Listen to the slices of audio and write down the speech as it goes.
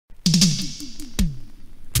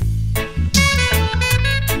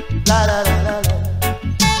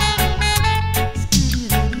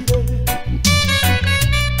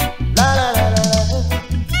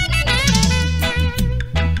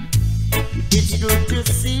It's good to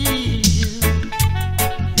see you.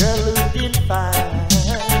 You're looking fine.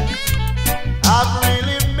 I've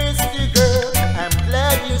really missed you, girl. I'm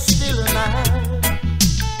glad you're still mine.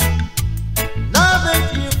 Now that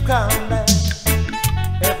you've come back,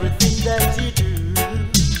 everything that you do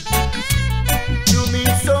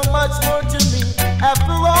means so much more to me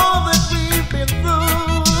after all that we've been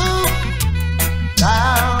through.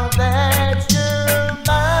 Now that you're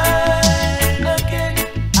mine again,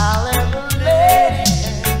 I'll never let it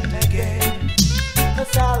end again.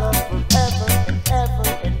 'Cause I love forever and ever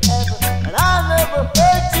and ever, and I'll never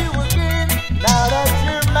hurt you again. Now that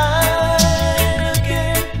you're mine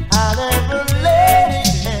again, I'll never let it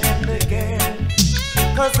end again.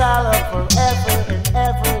 'Cause I love forever and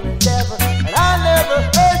ever and ever, and I'll never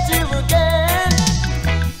hurt you again.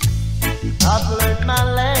 I've learned my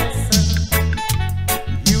lesson.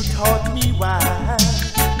 You taught me why.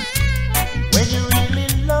 When you really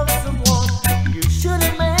love someone, you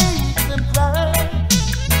shouldn't make them cry.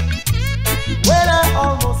 When I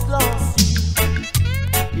almost lost you,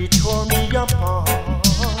 you tore me apart.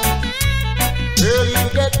 Girl, you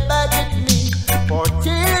get back at me for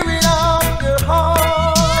tearing off your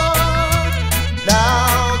heart.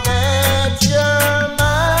 Now that you're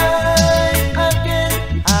mine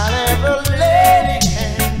again, I'll never let it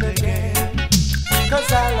end again. 'Cause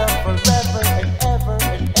I love forever and ever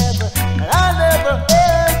and ever, and I'll never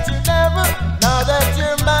hurt you, never. Now that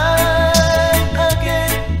you're mine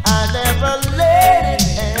again, I'll never let it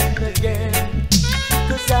end again.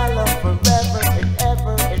 'Cause I love forever and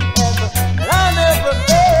ever and ever, and I'll never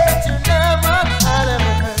hurt you, never. I'll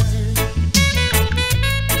never hurt you,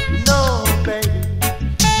 no baby.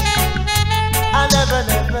 I never,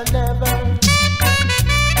 never, never.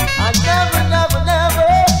 I never, never, never.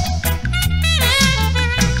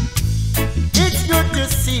 It's good to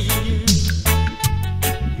see you.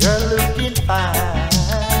 You're looking fine.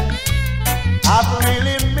 I've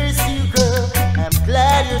really missed you, girl. I'm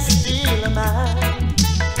glad you're still mine.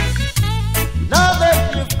 Now that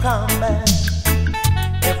you've come back,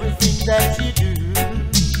 everything that you do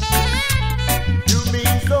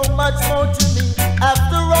means so much more to me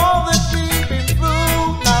after all that we've been through.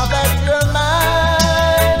 Now that you're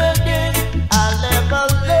mine again, I'll never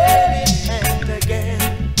let it end again.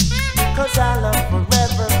 'Cause I love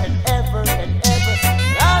forever and ever and ever,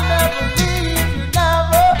 and I'll never leave you,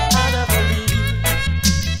 never. I'll never leave you.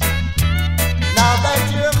 Now that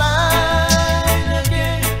you're mine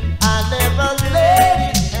again, I'll never let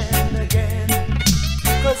it end again.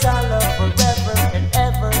 'Cause I love forever and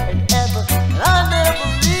ever and ever, and I'll never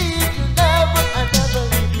leave you, never. I'll never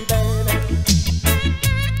leave you, baby.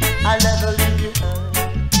 I'll never leave you,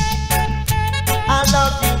 honey. I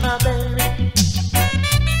love you, my baby.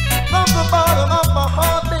 From the bottom of my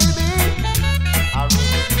heart, baby, I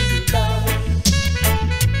really do love you.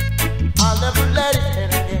 I'll never let it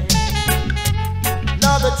end again.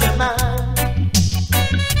 Now that you're mine,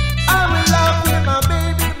 I will love you, my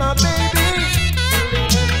baby, my baby,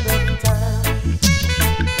 till the end of time.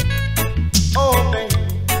 Oh, baby,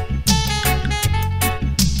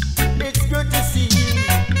 it's good to see you.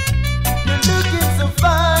 You're looking so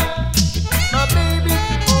fine, my baby,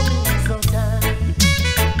 only so time.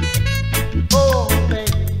 Oh,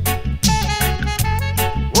 baby,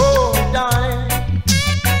 oh, darling,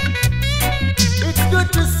 it's good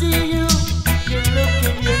to see you. You're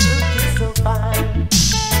looking so fine.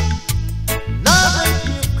 Now that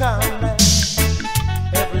you've come back,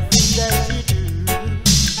 everything that you do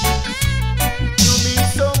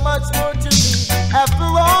means so much more to me after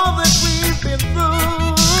all that we've been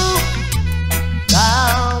through.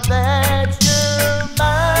 Now that you're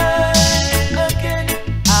mine again,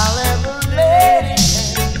 I'll never let it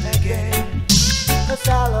end again. 'Cause I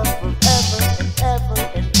love forever and ever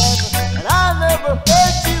and ever, and I'll never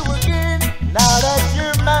hurt you again. Now that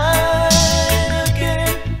you're mine again,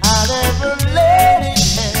 I'll never let it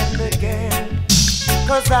end again.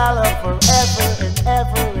 'Cause I love forever and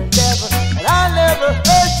ever and ever, and I'll never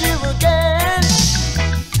hurt you again.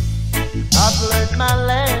 I've learned my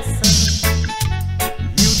lesson.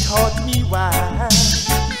 You taught me why.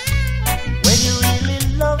 When you really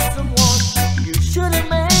love someone, you shouldn't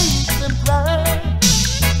make them cry.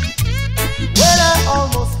 When I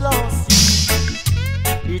almost lost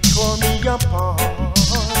you, it tore me apart.